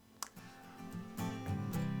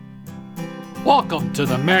Welcome to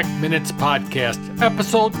the Mac Minutes Podcast,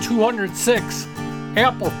 episode 206.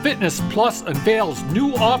 Apple Fitness Plus unveils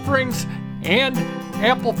new offerings and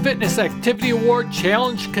Apple Fitness Activity Award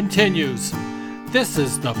Challenge continues. This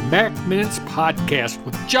is the Mac Minutes Podcast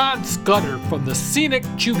with John Scudder from the scenic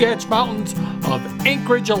Chugach Mountains of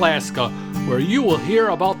Anchorage, Alaska, where you will hear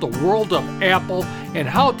about the world of Apple and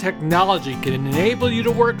how technology can enable you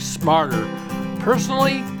to work smarter,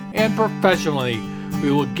 personally and professionally.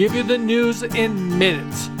 We will give you the news in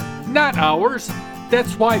minutes, not hours.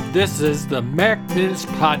 That's why this is the Mac Minutes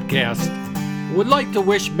Podcast. Would like to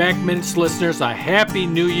wish Mac Minutes listeners a happy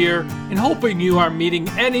new year and hoping you are meeting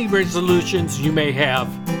any resolutions you may have.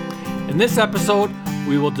 In this episode,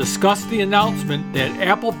 we will discuss the announcement that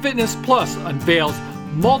Apple Fitness Plus unveils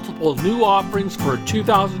multiple new offerings for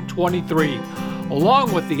 2023,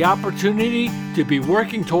 along with the opportunity to be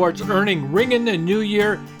working towards earning Ring in the New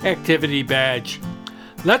Year activity badge.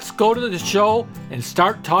 Let's go to the show and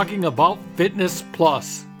start talking about Fitness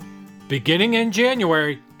Plus. Beginning in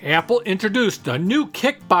January, Apple introduced a new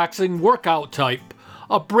kickboxing workout type,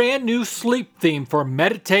 a brand new sleep theme for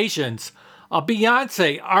meditations, a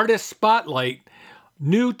Beyoncé artist spotlight,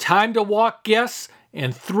 new time to walk guests,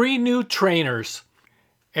 and 3 new trainers.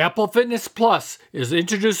 Apple Fitness Plus is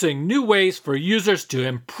introducing new ways for users to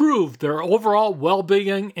improve their overall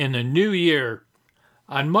well-being in the new year.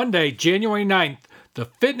 On Monday, January 9th, the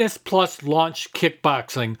Fitness Plus launched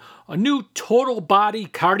Kickboxing, a new total body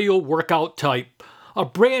cardio workout type. A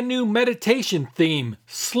brand new meditation theme,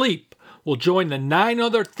 Sleep, will join the 9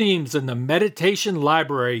 other themes in the meditation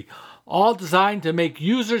library, all designed to make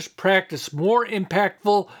users' practice more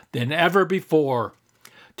impactful than ever before.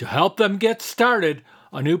 To help them get started,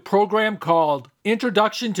 a new program called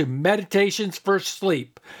Introduction to Meditations for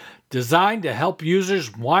Sleep, designed to help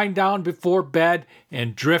users wind down before bed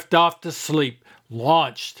and drift off to sleep,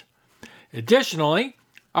 launched. Additionally,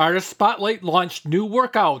 Artist Spotlight launched new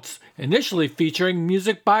workouts, initially featuring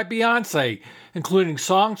music by Beyoncé, including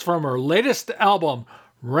songs from her latest album,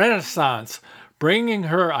 Renaissance, bringing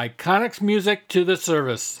her iconic music to the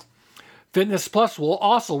service. Fitness Plus will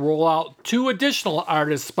also roll out 2 additional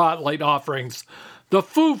Artist Spotlight offerings, The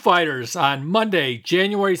Foo Fighters on Monday,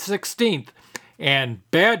 January 16th, and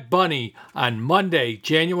Bad Bunny on Monday,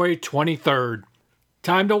 January 23rd.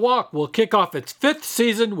 Time to Walk will kick off its 5th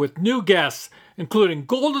season with new guests, including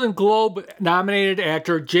Golden Globe-nominated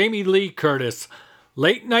actor Jamie Lee Curtis,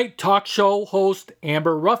 late-night talk show host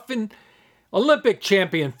Amber Ruffin, Olympic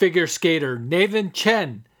champion figure skater Nathan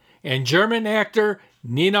Chen, and German actor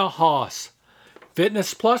Nina Hoss.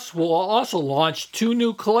 Fitness Plus will also launch 2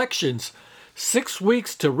 new collections, 6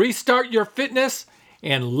 weeks to restart your fitness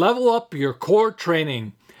and level up your core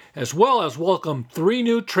training, as well as welcome 3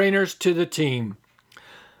 new trainers to the team.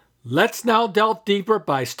 Let's now delve deeper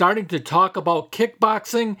by starting to talk about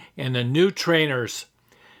kickboxing and the new trainers.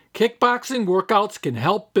 Kickboxing workouts can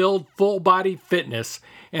help build full-body fitness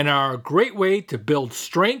and are a great way to build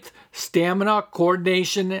strength, stamina,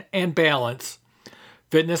 coordination, and balance.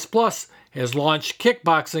 Fitness Plus has launched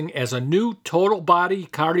kickboxing as a new total body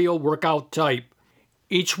cardio workout type.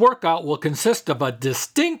 Each workout will consist of a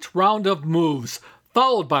distinct round of moves,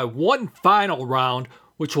 followed by one final round,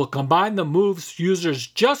 which will combine the moves users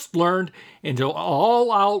just learned into an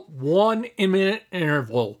all-out 1-minute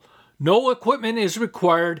interval. No equipment is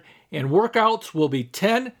required, and workouts will be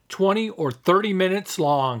 10, 20, or 30 minutes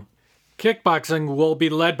long. Kickboxing will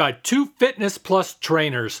be led by 2 Fitness Plus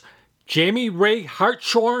trainers, Jamie Ray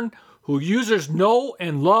Hartshorn, who users know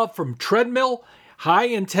and love from treadmill,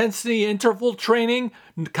 high-intensity interval training,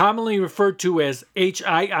 commonly referred to as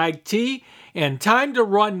HIIT, and time to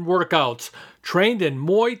run workouts, trained in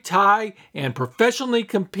Muay Thai and professionally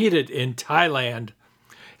competed in Thailand.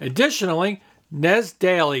 Additionally, Nez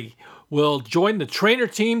Daly will join the trainer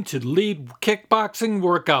team to lead kickboxing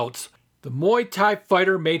workouts. The Muay Thai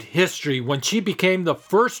fighter made history when she became the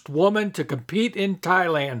first woman to compete in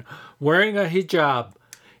Thailand wearing a hijab.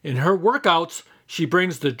 In her workouts, she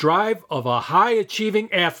brings the drive of a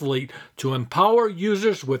high-achieving athlete to empower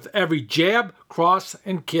users with every jab, cross,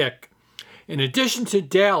 and kick. In addition to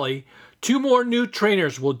Daly, 2 more new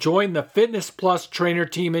trainers will join the Fitness Plus trainer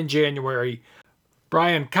team in January.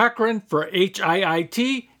 Brian Cochran for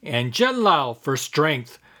HIIT and Jen Lau for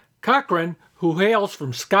Strength. Cochran, who hails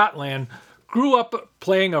from Scotland, grew up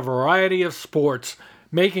playing a variety of sports,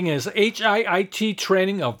 making his HIIT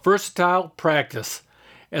training a versatile practice.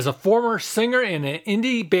 As a former singer in an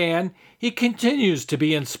indie band, he continues to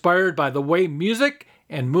be inspired by the way music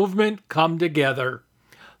and movement come together.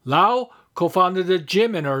 Lau co-founded a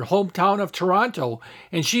gym in her hometown of Toronto,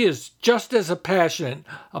 and she is just as passionate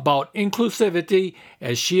about inclusivity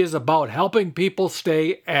as she is about helping people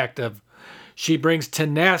stay active. She brings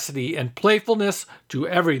tenacity and playfulness to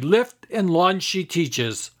every lift and lunge she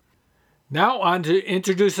teaches. Now on to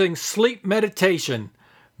introducing sleep meditation.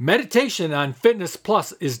 Meditation on Fitness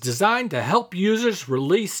Plus is designed to help users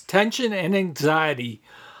release tension and anxiety.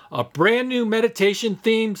 A brand new meditation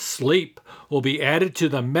theme, Sleep, will be added to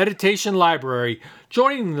the meditation library,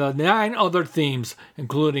 joining the 9 other themes,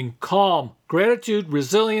 including calm, gratitude,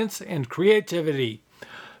 resilience, and creativity.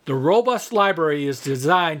 The robust library is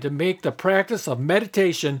designed to make the practice of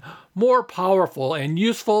meditation more powerful and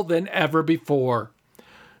useful than ever before.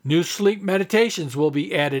 New sleep meditations will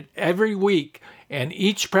be added every week, and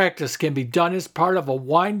each practice can be done as part of a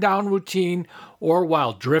wind-down routine or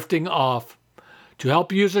while drifting off. To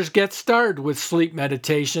help users get started with sleep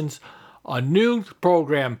meditations, a new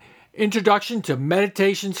program, Introduction to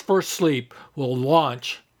Meditations for Sleep, will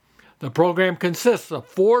launch. The program consists of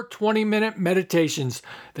 4 20-minute meditations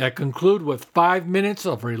that conclude with 5 minutes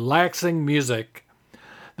of relaxing music.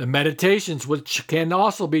 The meditations, which can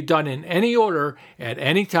also be done in any order at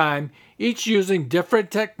any time, each using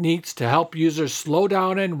different techniques to help users slow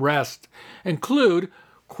down and rest, include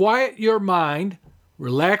quiet your mind,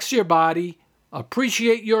 relax your body,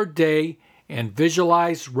 appreciate your day, and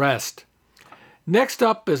visualize rest. Next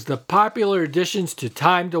up is the popular additions to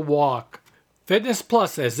Time to Walk. Fitness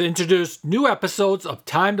Plus has introduced new episodes of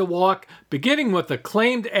Time to Walk, beginning with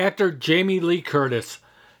acclaimed actor Jamie Lee Curtis.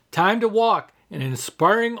 Time to Walk, an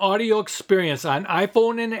inspiring audio experience on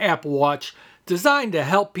iPhone and Apple Watch designed to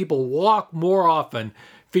help people walk more often,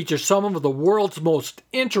 features some of the world's most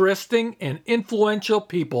interesting and influential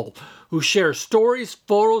people who share stories,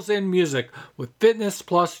 photos, and music with Fitness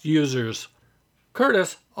Plus users.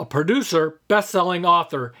 Curtis, a producer, best-selling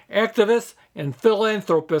author, activist, and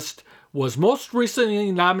philanthropist, was most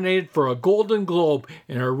recently nominated for a Golden Globe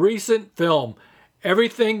in her recent film,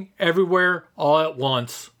 Everything, Everywhere, All at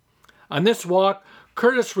Once. On this walk,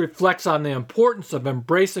 Curtis reflects on the importance of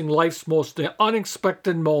embracing life's most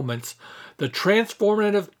unexpected moments, the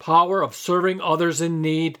transformative power of serving others in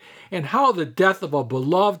need, and how the death of a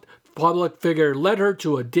beloved public figure led her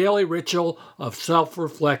to a daily ritual of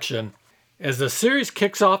self-reflection. As the series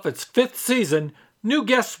kicks off its 5th season, new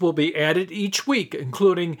guests will be added each week,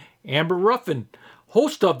 including Amber Ruffin,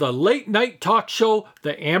 host of the late-night talk show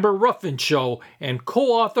The Amber Ruffin Show and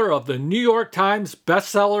co-author of the New York Times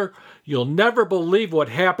bestseller You'll Never Believe What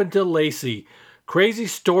Happened to Lacey, Crazy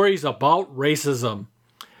Stories About Racism.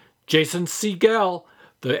 Jason Segel,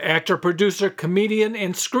 the actor, producer, comedian,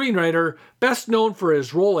 and screenwriter, best known for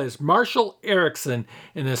his role as Marshall Erickson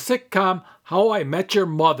in the sitcom How I Met Your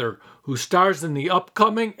Mother, who stars in the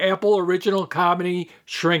upcoming Apple original comedy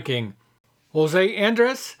Shrinking. Jose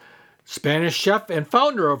Andres, Spanish chef and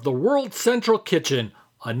founder of the World Central Kitchen,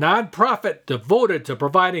 a nonprofit devoted to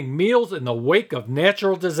providing meals in the wake of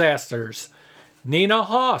natural disasters. Nina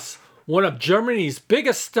Hoss, one of Germany's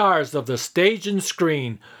biggest stars of the stage and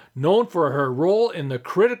screen, known for her role in the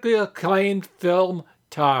critically acclaimed film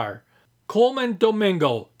Tar. Coleman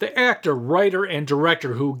Domingo, the actor, writer, and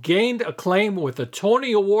director who gained acclaim with a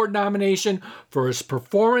Tony Award nomination for his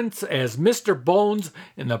performance as Mr. Bones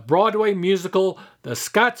in the Broadway musical The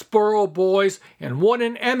Scottsboro Boys, and won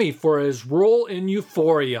an Emmy for his role in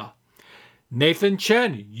Euphoria. Nathan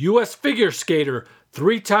Chen, U.S. figure skater,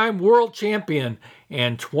 3-time world champion,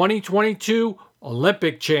 and 2022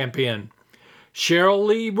 Olympic champion. Cheryl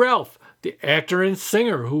Lee Ralph, the actor and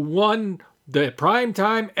singer who won the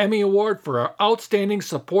Primetime Emmy Award for her Outstanding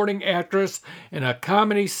Supporting Actress in a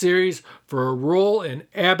Comedy Series for her role in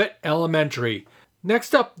Abbott Elementary.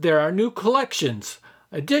 Next up, there are new collections.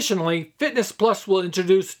 Additionally, Fitness Plus will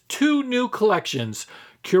introduce 2 new collections,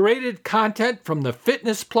 curated content from the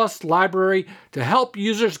Fitness Plus library to help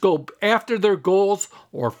users go after their goals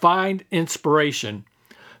or find inspiration.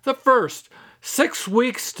 The first, 6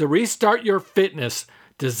 Weeks to Restart Your Fitness,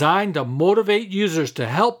 designed to motivate users to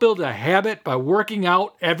help build a habit by working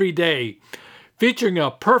out every day, featuring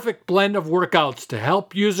a perfect blend of workouts to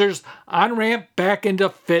help users on-ramp back into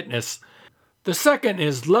fitness. The second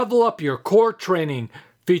is Level Up Your Core Training,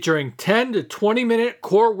 featuring 10 to 20-minute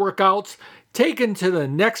core workouts taken to the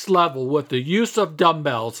next level with the use of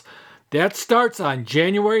dumbbells. That starts on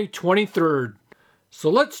January 23rd.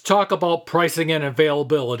 So let's talk about pricing and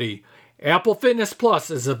availability. Apple Fitness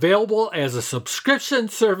Plus is available as a subscription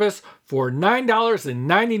service for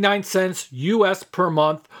 $9.99 US per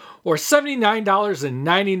month or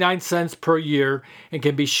 $79.99 per year and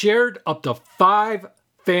can be shared up to 5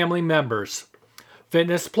 family members.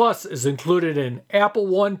 Fitness Plus is included in Apple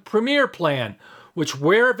One Premier Plan, which,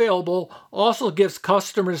 where available, also gives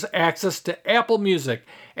customers access to Apple Music,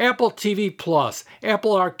 Apple TV Plus,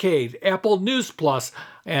 Apple Arcade, Apple News Plus,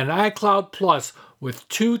 and iCloud Plus with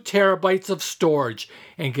 2 terabytes of storage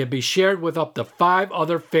and can be shared with up to 5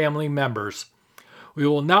 other family members. We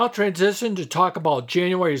will now transition to talk about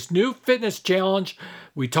January's new fitness challenge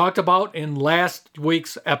we talked about in last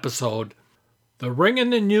week's episode. The Ring in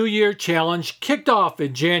the New Year challenge kicked off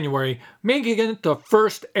in January, making it the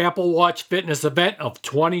first Apple Watch fitness event of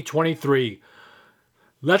 2023.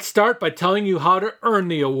 Let's start by telling you how to earn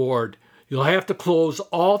the award. You'll have to close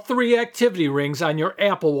all 3 activity rings on your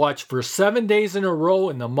Apple Watch for 7 days in a row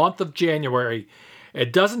in the month of January.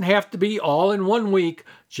 It doesn't have to be all in 1 week,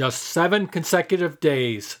 just 7 consecutive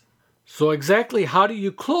days. So exactly how do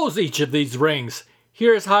you close each of these rings?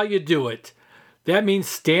 Here's how you do it. That means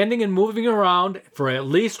standing and moving around for at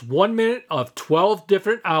least 1 minute of 12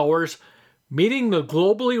 different hours, meeting the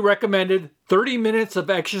globally recommended 30 minutes of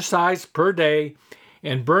exercise per day,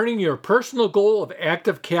 and burning your personal goal of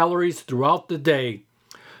active calories throughout the day.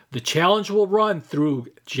 The challenge will run through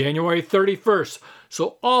January 31st,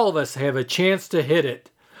 so all of us have a chance to hit it.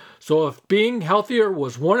 So if being healthier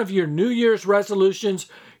was one of your New Year's resolutions,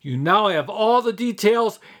 you now have all the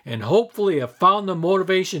details and hopefully have found the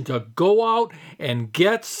motivation to go out and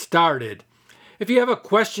get started. If you have a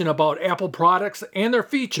question about Apple products and their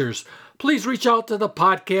features, please reach out to the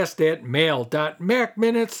podcast at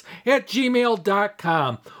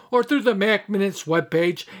mail.macminutes@gmail.com or through the Mac Minutes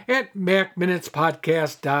webpage at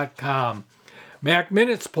macminutespodcast.com. Mac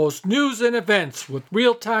Minutes posts news and events with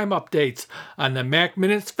real-time updates on the Mac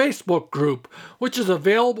Minutes Facebook group, which is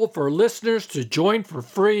available for listeners to join for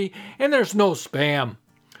free, and there's no spam.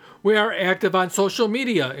 We are active on social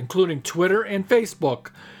media, including Twitter and Facebook.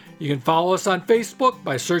 You can follow us on Facebook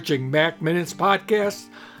by searching Mac Minutes Podcast.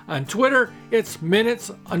 On Twitter, it's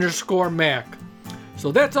Minutes_Mac.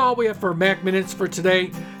 So that's all we have for Mac Minutes for today.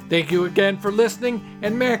 Thank you again for listening,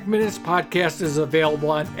 and Mac Minutes Podcast is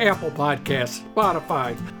available on Apple Podcasts,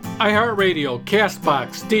 Spotify, iHeartRadio,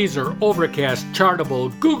 CastBox, Deezer, Overcast,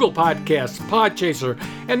 Chartable, Google Podcasts, Podchaser,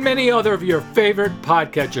 and many other of your favorite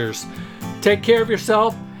podcatchers. Take care of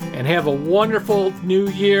yourself and have a wonderful new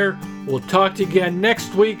year. We'll talk to you again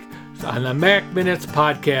next week on the Mac Minutes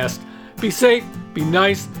Podcast. Be safe, be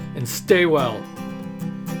nice, and stay well.